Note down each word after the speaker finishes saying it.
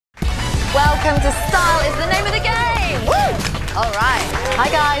Welcome to Style is the name of the game. Woo! All right. Hi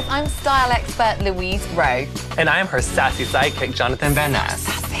guys, I'm style expert Louise Rowe. And I am her sassy sidekick, Jonathan Van Ness.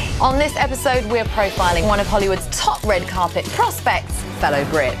 On this episode, we're profiling one of Hollywood's top red carpet prospects, fellow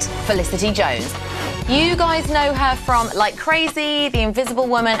Brit, Felicity Jones. You guys know her from Like Crazy, The Invisible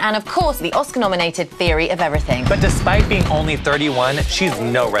Woman, and of course, the Oscar-nominated Theory of Everything. But despite being only 31, she's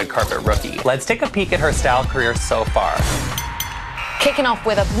no red carpet rookie. Let's take a peek at her style career so far. Kicking off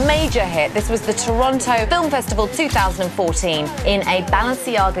with a major hit, this was the Toronto Film Festival 2014 in a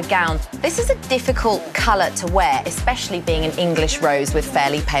Balenciaga gown. This is a difficult colour to wear, especially being an English rose with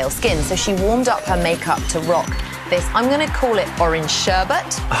fairly pale skin, so she warmed up her makeup to rock this. I'm going to call it orange sherbet.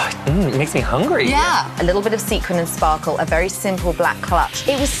 It makes me hungry. Yeah. A little bit of sequin and sparkle, a very simple black clutch.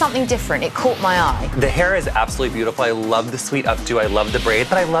 It was something different. It caught my eye. The hair is absolutely beautiful. I love the sweet updo. I love the braid,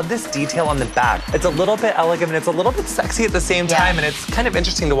 but I love this detail on the back. It's a little bit elegant and it's a little bit sexy at the same time, and it's kind of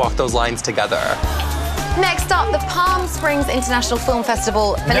interesting to walk those lines together. Next up, the Palm Springs International Film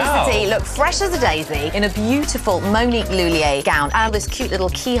Festival. Felicity looked fresh as a daisy in a beautiful Monique Lhuillier gown and this cute little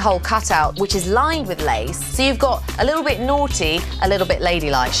keyhole cutout, which is lined with lace. So you've got a little bit naughty, a little bit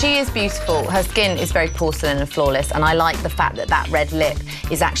ladylike. She is beautiful. Her skin is very porcelain and flawless, and I like the fact that that red lip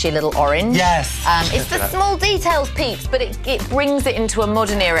is actually a little orange. Yes. It's the small details, peeps, but it brings it into a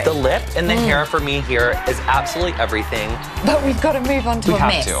modern era. The lip and the hair for me here is absolutely everything. But we've got to move on to a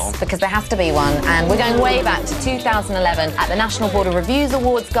miss, because there has to be one, and we're going way back to 2011 at the National Board of Review's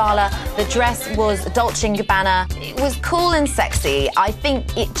Awards Gala. The dress was Dolce & Gabbana. It was cool and sexy. I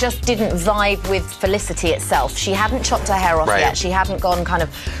think it just didn't vibe with Felicity itself. She hadn't chopped her hair off yet. She hadn't gone kind of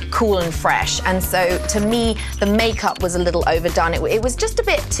cool and fresh. And so, to me, the makeup was a little overdone. It was just a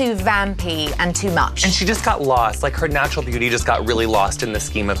bit too vampy and too much. And she just got lost. Like, her natural beauty just got really lost in the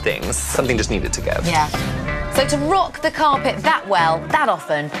scheme of things. Something just needed to give. Yeah. So to rock the carpet that well, that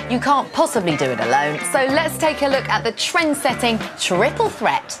often, you can't possibly do it alone. So let's take a look at the trend-setting triple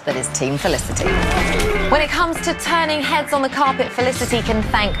threat that is Team Felicity. When it comes to turning heads on the carpet, Felicity can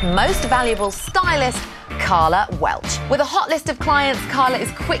thank most valuable stylist Carla Welch. With a hot list of clients, Carla is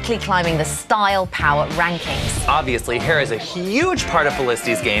quickly climbing the style power rankings. Obviously, hair is a huge part of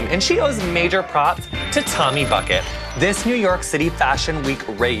Felicity's game, and she owes major props to Tommy Bucket. This New York City Fashion Week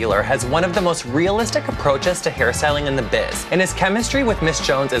regular has one of the most realistic approaches to hairstyling in the biz, and his chemistry with Miss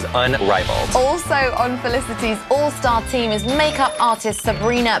Jones is unrivaled. Also on Felicity's all-star team is makeup artist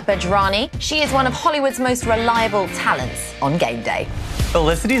Sabrina Badrani. She is one of Hollywood's most reliable talents on game day.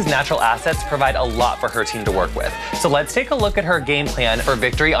 Felicity's natural assets provide a lot for her team to work with, so let's take a look at her game plan for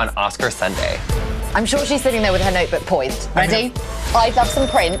victory on Oscar Sunday. I'm sure she's sitting there with her notebook poised. Ready? I'd love some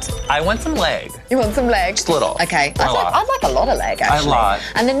print. I want some leg. You want some leg? Just a little. Okay. I'd like a lot of leg, actually. A lot.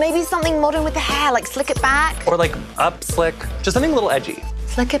 And then maybe something modern with the hair, like slick it back. Or like up, slick, just something a little edgy.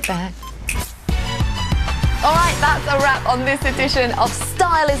 Slick it back. All right, that's a wrap on this edition of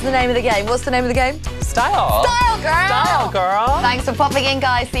Style is the name of the game. What's the name of the game? Style. Style, girl. Style, girl. Thanks for popping in,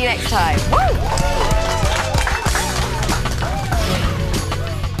 guys. See you next time. Woo!